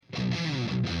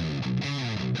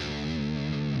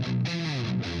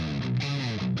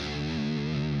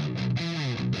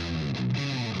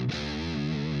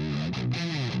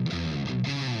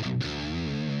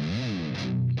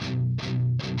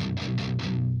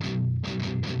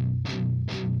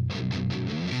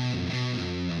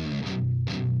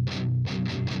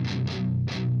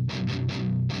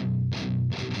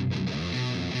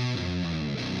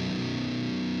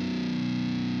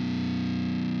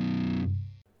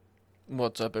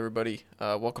What's up, everybody?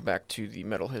 Welcome back to the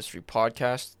Metal History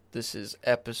Podcast. This is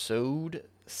episode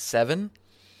 7,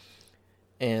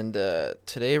 and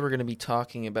today we're going to be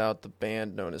talking about the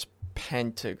band known as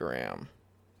Pentagram,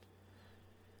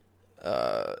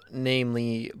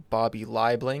 namely Bobby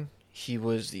Liebling. He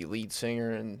was the lead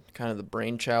singer and kind of the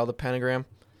brainchild of Pentagram.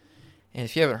 And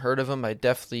if you haven't heard of him,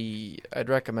 I'd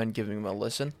recommend giving him a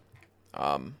listen.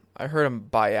 I heard him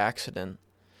by accident,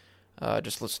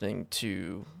 just listening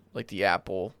to like the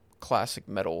Apple classic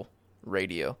metal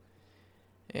radio,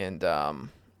 and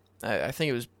I think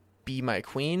it was "Be My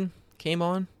Queen" came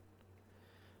on,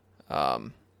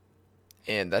 and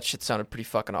that shit sounded pretty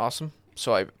fucking awesome.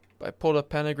 So I pulled up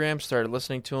Pentagram, started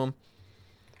listening to them,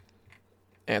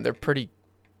 and they're pretty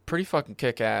fucking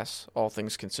kick ass, all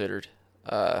things considered.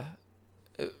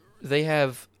 They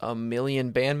have 1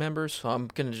 million band members, so I'm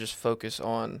gonna just focus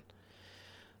on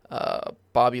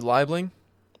Bobby Liebling,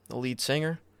 the lead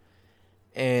singer.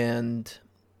 And,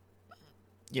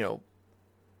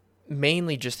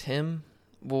 mainly just him.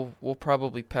 We'll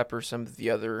probably pepper some of the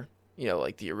other,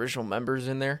 like the original members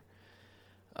in there.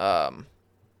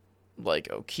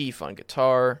 Like O'Keefe on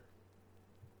guitar,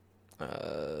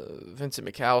 Vincent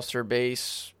McAllister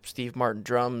bass, Steve Martin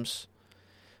drums.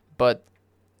 But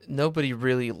nobody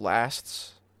really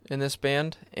lasts in this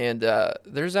band. And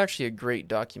there's actually a great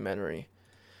documentary.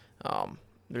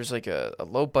 There's like a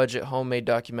low-budget homemade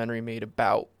documentary made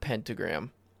about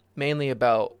Pentagram, mainly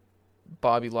about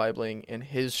Bobby Liebling and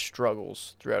his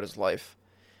struggles throughout his life.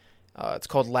 It's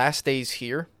called Last Days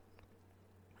Here,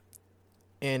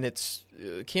 and it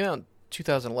came out in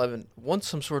 2011, won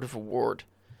some sort of award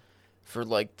for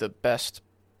like the best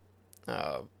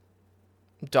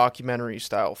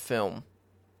documentary-style film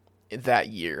that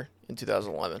year in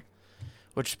 2011,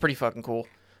 which is pretty fucking cool.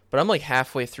 But I'm like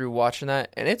halfway through watching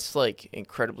that, and it's like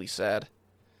incredibly sad.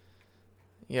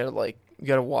 You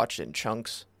gotta watch it in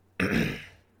chunks.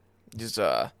 Just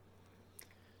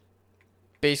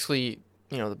basically,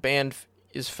 the band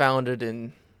is founded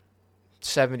in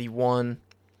 1971.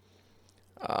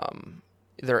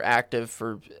 They're active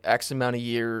for X amount of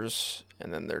years,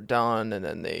 and then they're done, and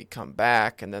then they come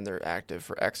back, and then they're active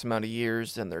for X amount of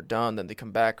years, then they're done, then they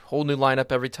come back. Whole new lineup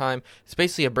every time. It's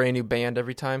basically a brand new band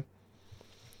every time.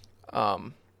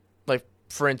 Like,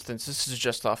 for instance, this is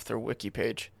just off their wiki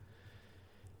page.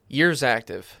 Years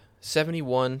active,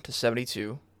 71 to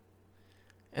 72,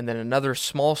 and then another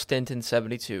small stint in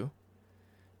 72,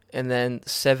 and then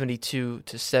 72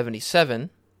 to 77,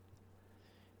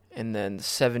 and then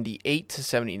 78 to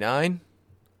 79,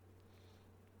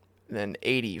 and then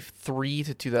 83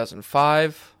 to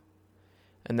 2005,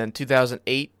 and then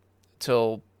 2008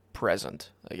 till present,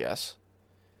 I guess.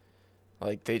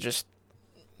 Like, they just...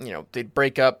 they'd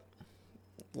break up,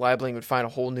 Liebling would find a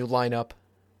whole new lineup,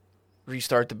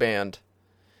 restart the band,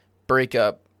 break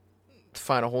up,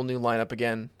 find a whole new lineup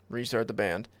again, restart the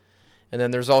band. And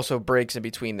then there's also breaks in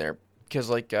between there,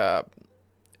 because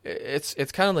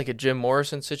it's kind of like a Jim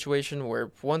Morrison situation,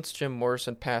 where once Jim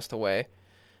Morrison passed away,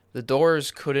 the Doors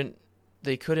couldn't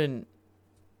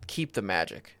keep the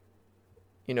magic.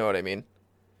 You know what I mean?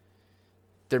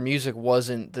 Their music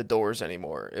wasn't the Doors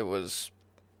anymore. It was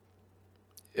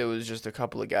just a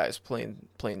couple of guys playing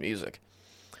music.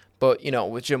 But,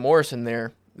 with Jim Morrison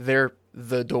there, they're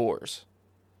the Doors.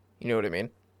 You know what I mean?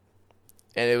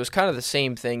 And it was kind of the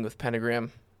same thing with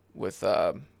Pentagram, with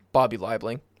Bobby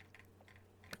Liebling.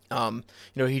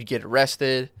 He'd get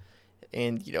arrested,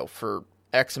 and, for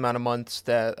X amount of months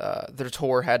that their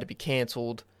tour had to be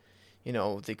canceled.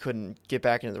 They couldn't get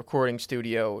back into the recording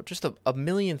studio. Just a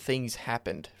million things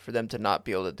happened for them to not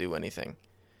be able to do anything.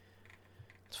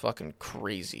 It's fucking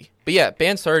crazy. But yeah,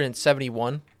 band started in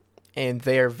 71, and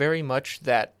they are very much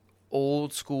that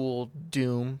old school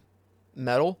doom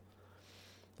metal.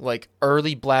 Like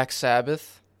early Black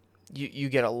Sabbath. You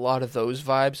get a lot of those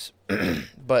vibes.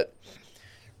 But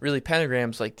really,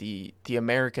 Pentagram's like the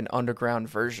American underground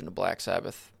version of Black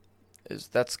Sabbath.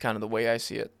 That's kind of the way I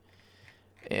see it.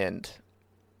 And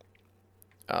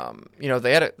they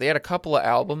had a couple of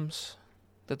albums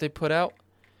that they put out,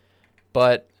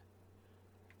 but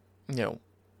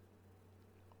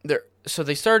so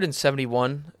they started in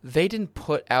 71. They didn't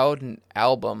put out an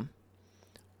album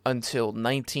until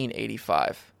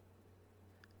 1985.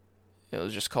 It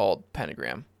was just called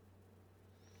Pentagram.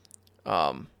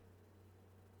 It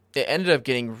ended up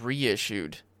getting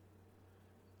reissued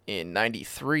in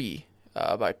 93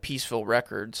 by Peaceville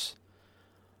Records.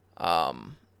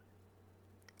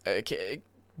 It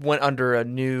went under a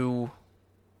new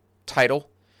title.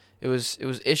 It was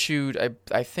issued,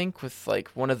 I think, with like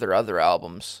one of their other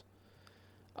albums,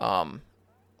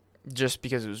 just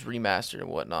because it was remastered and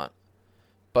whatnot.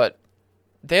 But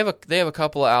they have a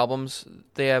couple of albums.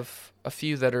 They have a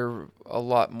few that are a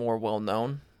lot more well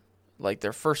known. Like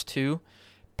their first two,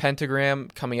 Pentagram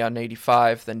coming out in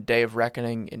 85, then Day of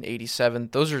Reckoning in 87.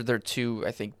 Those are their two,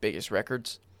 I think, biggest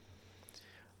records.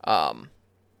 After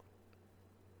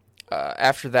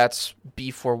that's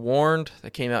Be Forewarned,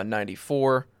 that came out in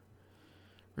 94.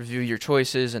 Review Your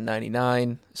Choices in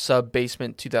 99. Sub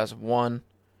Basement 2001.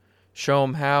 Show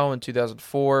 'Em How in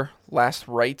 2004. Last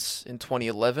Rites in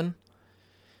 2011.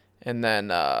 And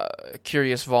then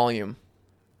Curious Volume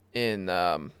in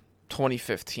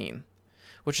 2015.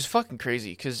 Which is fucking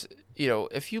crazy because, you know,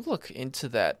 if you look into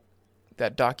that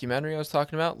documentary I was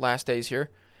talking about, Last Days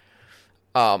Here,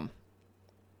 the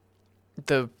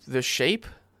shape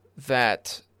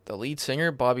that the lead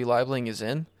singer, Bobby Liebling, is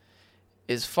in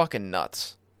is fucking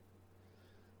nuts.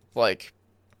 Like,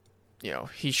 you know,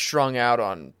 he's strung out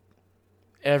on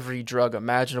every drug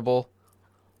imaginable.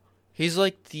 He's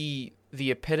like the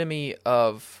epitome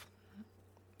of,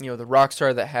 you know, the rock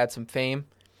star that had some fame,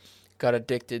 got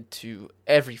addicted to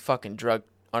every fucking drug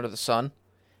under the sun,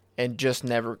 and just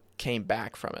never came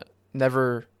back from it.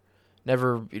 Never,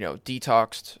 you know,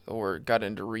 detoxed or got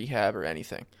into rehab or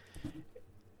anything.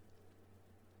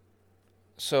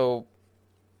 So,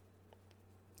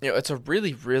 you know, it's a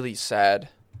really, really sad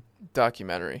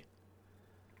documentary.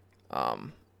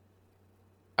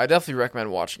 I definitely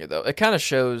recommend watching it, though. It kind of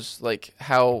shows, like,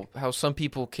 how some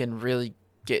people can really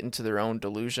get into their own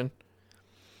delusion.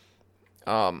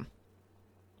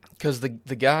 Because the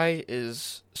guy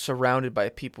is surrounded by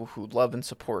people who love and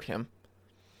support him.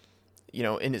 You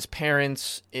know, in his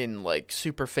parents, in, like,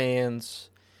 super fans,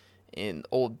 in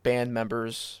old band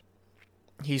members.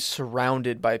 He's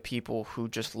surrounded by people who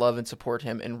just love and support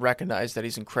him and recognize that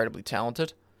he's incredibly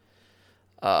talented.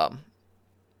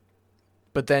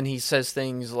 But then he says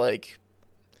things like,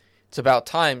 it's about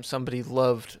time somebody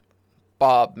loved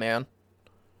Bob, man.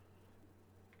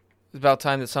 It's about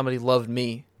time that somebody loved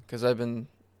me, because I've been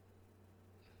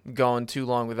going too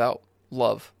long without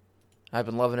love. I've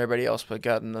been loving everybody else, but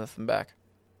gotten nothing back.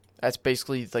 That's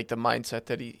basically like the mindset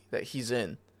that he's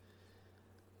in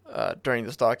during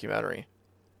this documentary.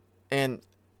 And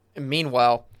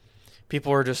meanwhile,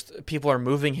 people are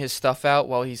moving his stuff out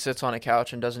while he sits on a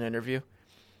couch and does an interview.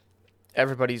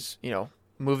 Everybody's, you know,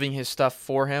 moving his stuff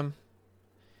for him,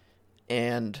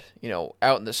 and, you know,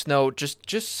 out in the snow,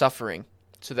 just suffering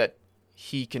so that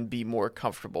he can be more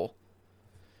comfortable.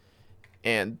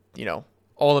 And, you know,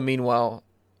 all the meanwhile,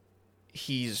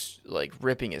 he's like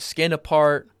ripping his skin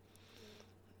apart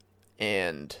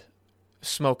and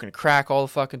smoking crack all the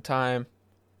fucking time,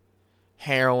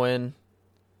 heroin,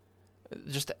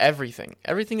 just everything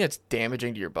that's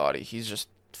damaging to your body. He's just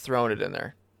throwing it in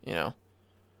there, you know.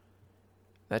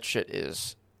 That shit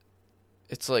is,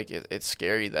 it's like, it's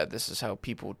scary that this is how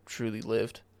people truly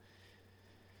lived.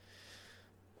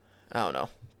 I don't know.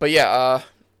 But yeah,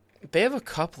 they have a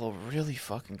couple of really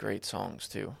fucking great songs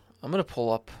too. I'm going to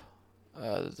pull up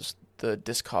the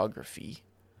discography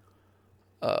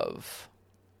of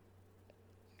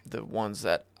the ones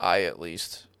that I at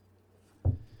least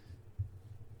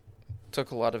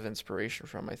took a lot of inspiration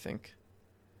from, I think.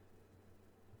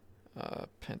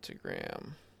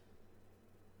 Pentagram.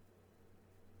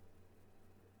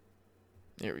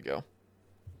 Here we go.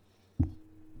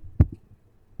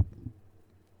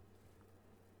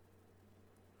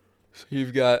 So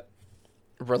you've got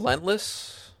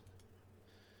Relentless.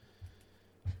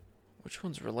 Which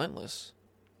one's Relentless?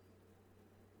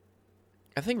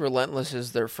 I think Relentless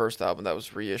is their first album that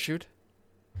was reissued.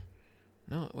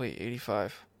 No, wait,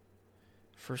 85.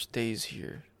 First Days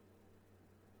Here.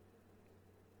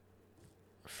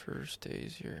 First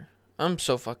Days Here. I'm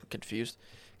so fucking confused.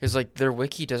 Because, like, their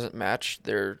wiki doesn't match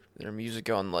their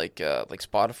music on, like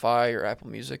Spotify or Apple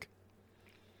Music.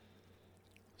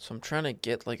 So I'm trying to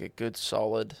get, like, a good,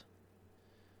 solid,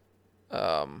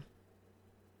 like,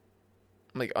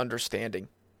 understanding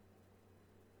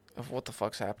of what the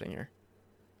fuck's happening here.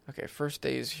 Okay, First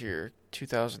Days Here,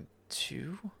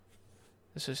 2002?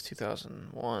 This is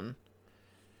 2001.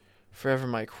 Forever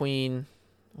My Queen,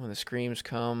 When the Screams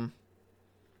Come.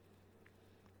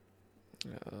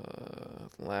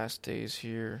 Last Days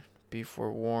Here, Be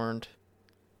Forewarned.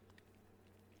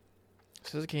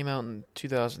 So this came out in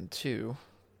 2002.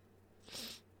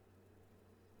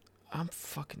 I'm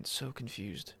fucking so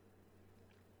confused.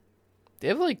 They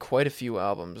have like quite a few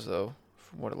albums though,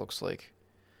 from what it looks like.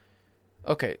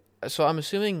 Okay, so I'm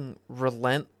assuming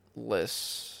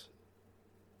Relentless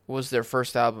was their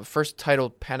first album, first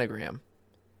titled Pentagram.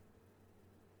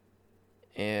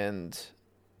 And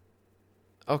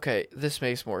okay, this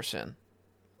makes more sense.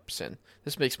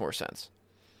 This makes more sense.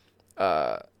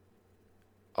 Uh,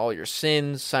 All Your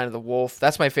Sins, Sign of the Wolf.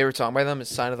 That's my favorite song by them. Is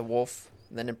Sign of the Wolf.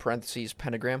 And then in parentheses,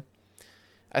 Pentagram.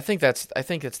 I think it's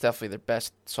definitely their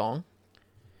best song.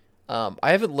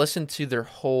 I haven't listened to their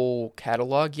whole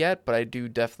catalog yet, but I do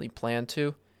definitely plan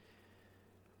to.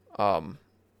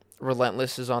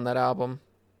 Relentless is on that album.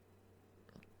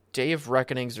 Day of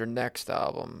Reckoning's their next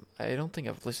album. I don't think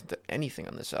I've listened to anything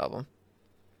on this album.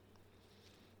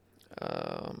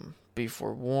 Be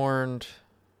Forewarned.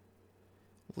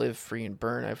 Live Free and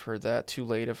Burn, I've heard that. Too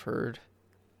Late, I've heard.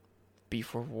 Be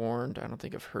Forewarned, I don't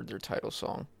think I've heard their title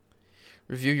song.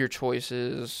 Review Your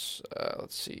Choices.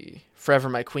 Let's see. Forever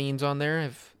My Queen's on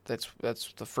there. That's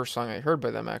the first song I heard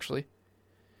by them, actually.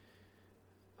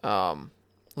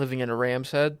 Living in a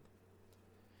Ram's Head.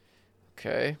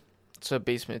 Okay. It's a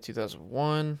Basement in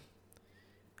 2001.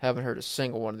 Haven't heard a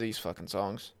single one of these fucking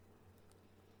songs.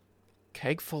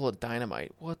 Keg Full of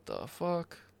Dynamite. What the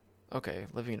fuck? Okay,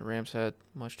 Living in a Ram's Head.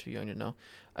 Much Too Young to Know.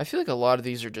 I feel like a lot of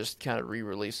these are just kind of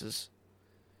re-releases.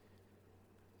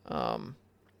 It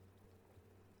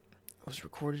was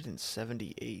recorded in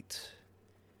 78.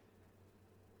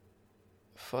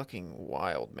 Fucking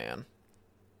wild, man.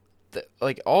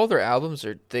 Like, all their albums,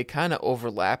 they kind of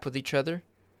overlap with each other.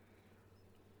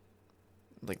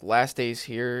 Like, Last Days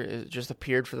Here, it just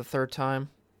appeared for the third time.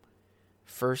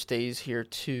 First Days Here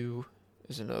 2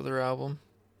 is another album.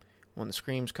 When the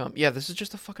Screams Come. Yeah, this is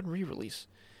just a fucking re-release.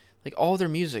 Like, all their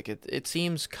music, it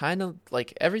seems kind of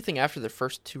like everything after their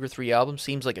first 2 or 3 albums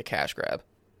seems like a cash grab.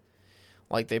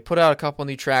 Like, they put out a couple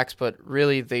new tracks, but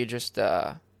really they just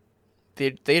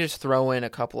they just throw in a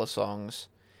couple of songs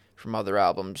from other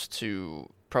albums to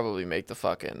probably make the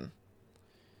fucking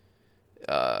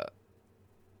the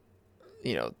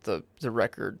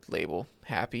record label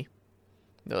happy.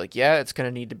 They're like, yeah, it's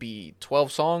gonna need to be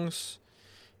 12 songs.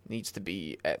 Needs to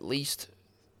be at least,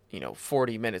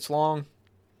 40 minutes long.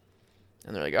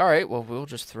 And they're like, all right, well, we'll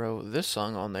just throw this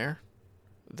song on there.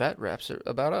 That wraps it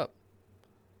about up.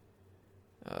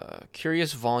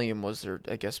 Curious Volume was their,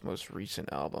 I guess, most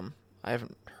recent album. I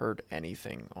haven't heard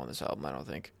anything on this album, I don't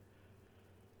think.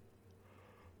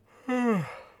 I'm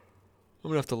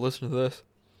gonna have to listen to this.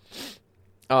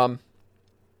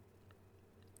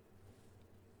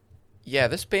 Yeah,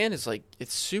 this band is like,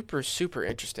 it's super, super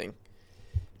interesting.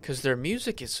 Because their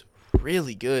music is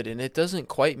really good, and it doesn't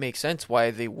quite make sense why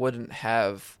they wouldn't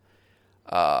have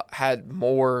had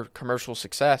more commercial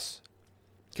success.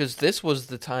 Because this was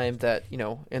the time that,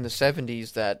 in the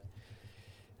 70s, that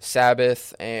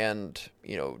Sabbath and,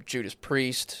 Judas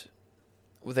Priest,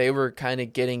 they were kind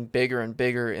of getting bigger and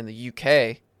bigger in the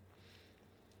UK.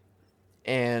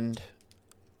 And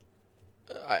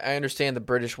I understand the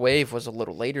British wave was a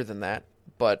little later than that,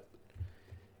 but,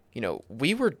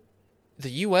 the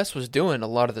U.S. was doing a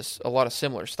lot of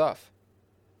similar stuff.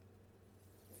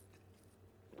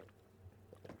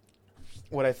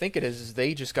 What I think it is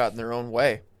they just got in their own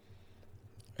way.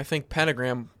 I think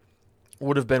Pentagram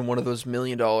would have been one of those $1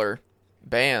 million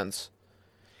bands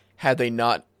had they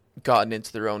not gotten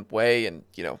into their own way and,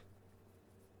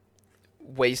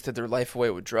 wasted their life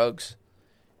away with drugs.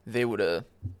 They would have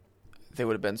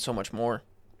been so much more.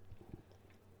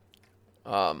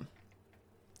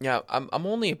 Yeah, I'm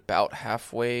only about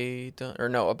halfway done, or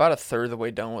no, about a third of the way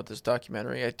done with this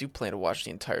documentary. I do plan to watch the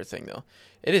entire thing, though.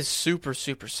 It is super,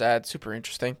 super sad, super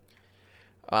interesting.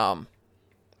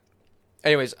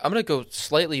 Anyways, I'm going to go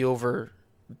slightly over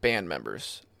band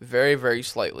members. Very, very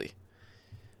slightly.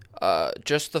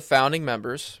 Just the founding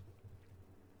members,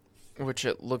 which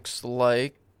it looks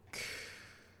like...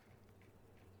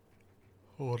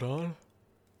 Hold on.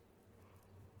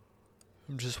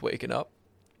 I'm just waking up.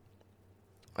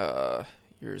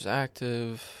 Years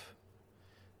active.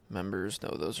 Members.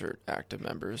 No, those are active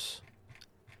members.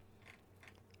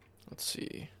 Let's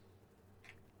see.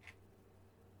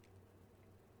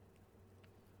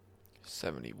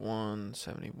 71.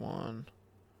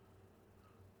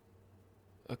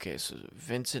 Okay, so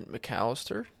Vincent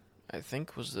McAllister, I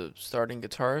think, was the starting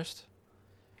guitarist.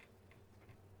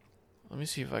 Let me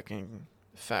see if I can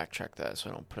fact check that so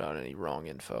I don't put out any wrong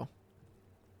info.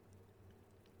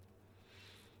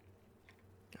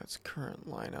 That's current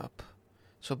lineup.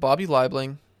 So Bobby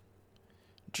Liebling,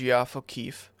 Geoff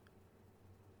O'Keeffe,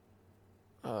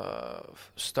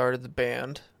 started the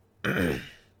band.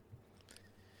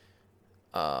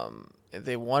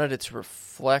 They wanted it to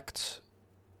reflect,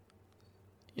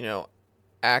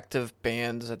 active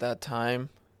bands at that time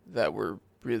that were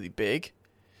really big,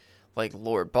 like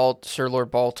Sir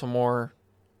Lord Baltimore,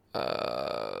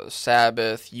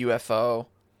 Sabbath, UFO.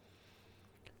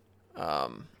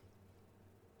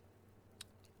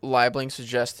 Liebling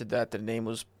suggested that the name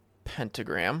was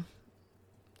Pentagram,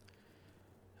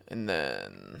 And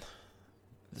then,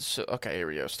 so okay, here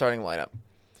we go. Starting lineup.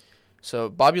 So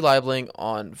Bobby Liebling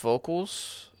on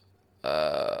vocals.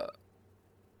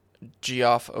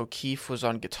 Geoff O'Keefe was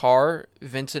on guitar.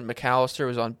 Vincent McAllister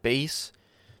was on bass.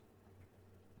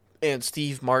 And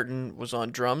Steve Martin was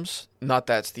on drums. Not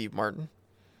that Steve Martin.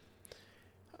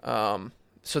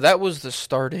 So that was the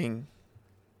starting.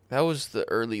 That was the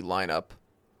early lineup.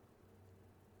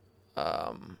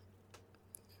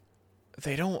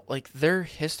 They don't, like, their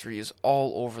history is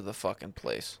all over the fucking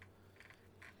place.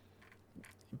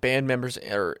 Band members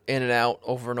are in and out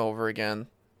over and over again.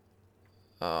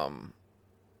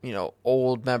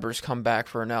 Old members come back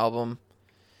for an album.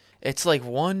 It's like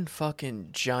one fucking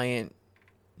giant,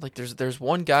 like there's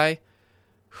one guy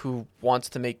who wants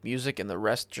to make music and the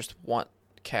rest just want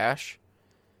cash.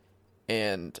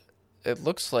 And it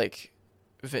looks like,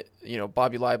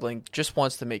 Bobby Liebling just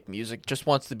wants to make music, just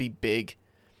wants to be big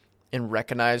and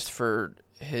recognized for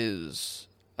his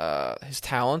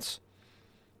talents,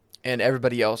 and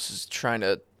everybody else is trying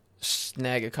to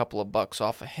snag a couple of bucks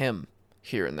off of him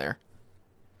here and there.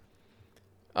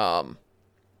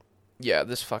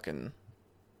 This fucking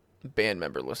band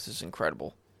member list is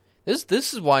incredible.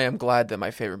 This is why I'm glad that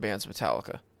my favorite band's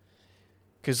Metallica,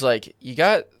 because like you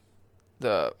got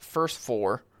the first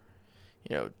four,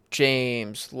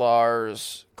 James,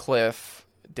 Lars, Cliff,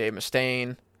 Dave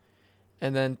Mustaine.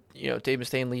 And then, Dave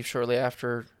Mustaine leaves shortly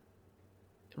after,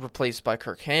 replaced by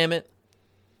Kirk Hammett.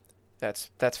 That's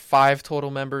 5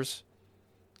 total members.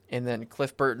 And then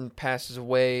Cliff Burton passes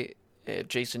away.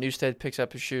 Jason Newsted picks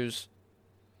up his shoes.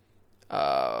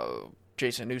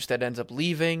 Jason Newsted ends up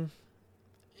leaving.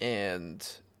 And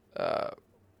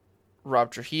Rob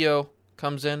Trujillo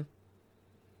comes in.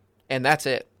 And that's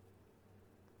it.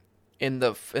 In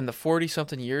the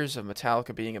 40-something years of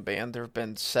Metallica being a band, there have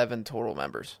been 7 total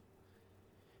members.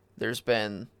 There's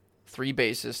been 3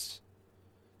 bassists,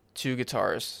 2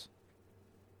 guitarists.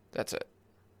 That's it.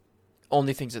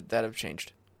 Only things that have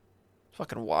changed. It's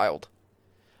fucking wild.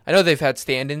 I know they've had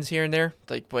stand-ins here and there.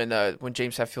 Like when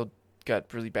James Hetfield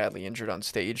got really badly injured on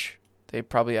stage, they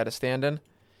probably had a stand-in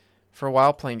for a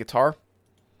while playing guitar.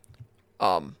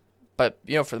 But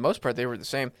for the most part, they were the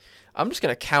same. I'm just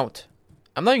gonna count.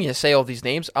 I'm not even gonna say all these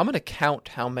names. I'm gonna count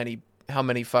how many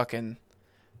fucking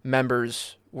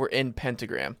members were in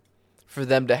Pentagram for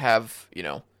them to have,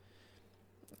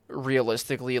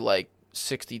 realistically like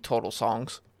 60 total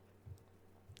songs.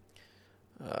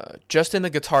 Just in the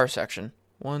guitar section,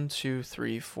 1, 2,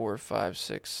 3, 4, 5,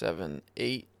 6, 7,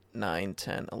 8, 9,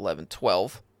 10, 11,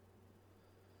 12.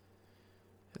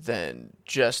 Then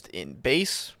just in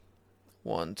bass,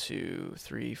 1, 2,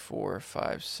 3, 4,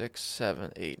 5, 6,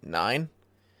 7, 8, 9.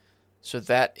 So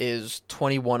that is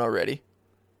 21 already.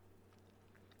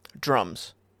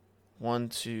 Drums. 1,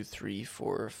 2, 3,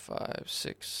 4, 5,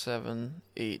 6, 7,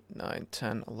 8, 9,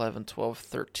 10, 11, 12,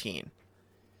 13.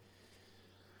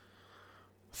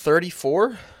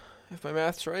 34, if my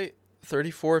math's right.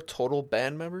 34 total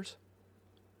band members.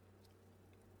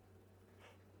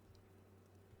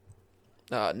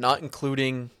 Not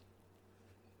including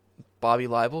Bobby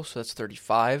Liebel, so that's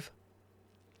 35.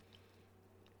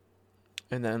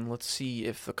 And then let's see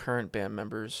if the current band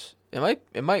members...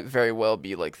 It might very well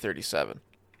be like 37.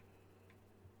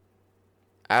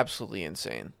 Absolutely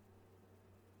insane.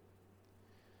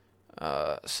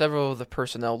 Several of the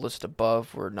personnel listed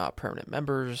above were not permanent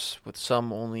members, with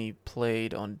some only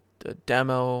played on a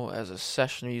demo as a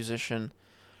session musician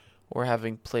or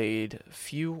having played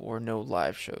few or no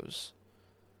live shows.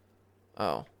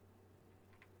 Oh.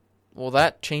 Well,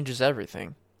 that changes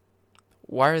everything.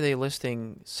 Why are they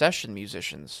listing session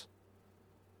musicians?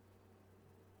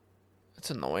 That's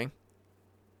annoying.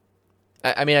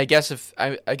 I guess if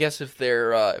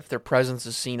their presence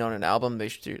is seen on an album,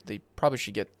 they probably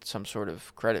should get some sort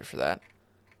of credit for that.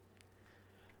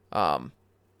 I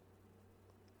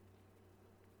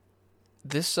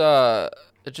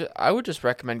would just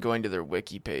recommend going to their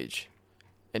wiki page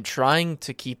and trying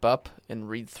to keep up and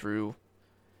read through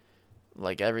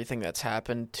like everything that's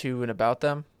happened to and about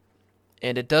them.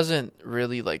 And it doesn't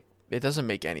really it doesn't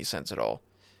make any sense at all.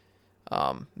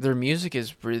 Their music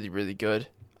is really, really good.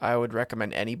 I would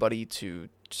recommend anybody to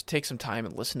just take some time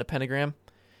and listen to Pentagram.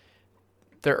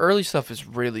 Their early stuff is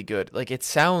really good. Like, it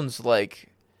sounds like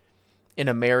an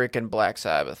American Black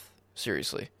Sabbath.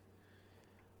 Seriously.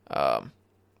 And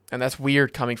that's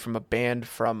weird coming from a band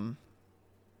from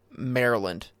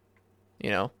Maryland,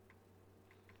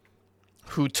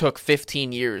 who took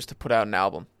 15 years to put out an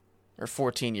album. Or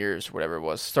 14 years, whatever it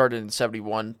was. Started in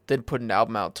 71, didn't put an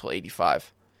album out until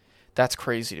 85. That's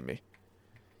crazy to me.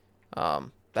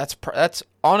 That's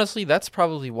honestly, that's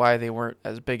probably why they weren't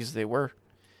as big as they were.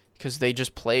 because they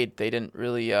just played. They didn't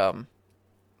really they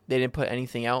didn't put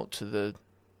anything out to the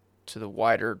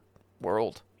wider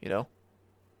world, you know.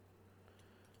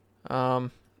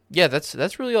 Yeah,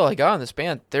 that's really all I got on this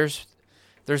band. There's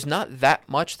not that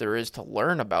much there is to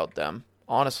learn about them,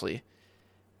 honestly.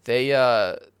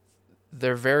 They're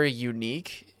very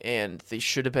unique, and they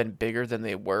should have been bigger than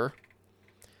they were.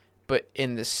 But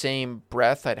in the same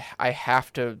breath, I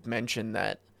have to mention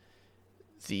that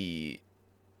the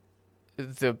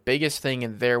biggest thing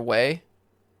in their way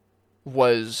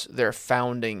was their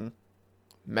founding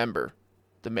member,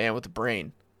 the man with the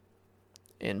brain,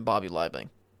 in Bobby Liebling.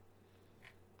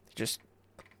 Just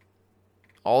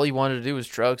all he wanted to do was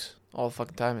drugs all the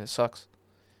fucking time, and it sucks.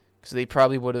 Because they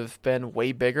probably would have been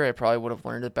way bigger. I probably would have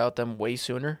learned about them way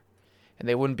sooner, and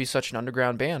they wouldn't be such an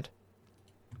underground band.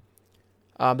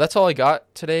 That's all I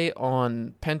got today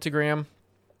on Pentagram.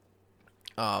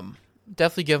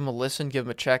 Definitely give them a listen, give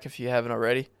them a check if you haven't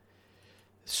already.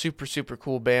 Super, super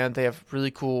cool band. They have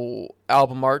really cool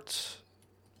album arts.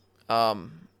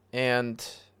 And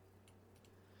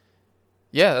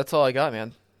yeah, that's all I got,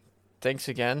 man. Thanks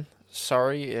again.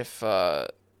 Sorry if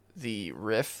the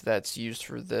riff that's used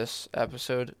for this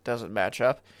episode doesn't match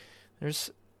up.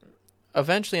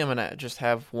 Eventually I'm going to just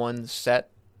have one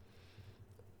set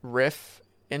riff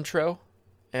intro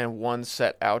and one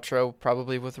set outro,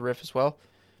 probably with a riff as well.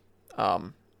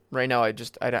 Right now I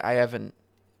haven't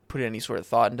put any sort of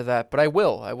thought into that, but I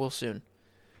will soon.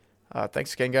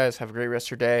 Thanks again, guys. Have a great rest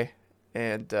of your day,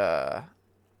 and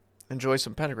enjoy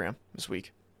some Pentagram this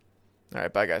week. All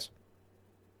right, bye, guys.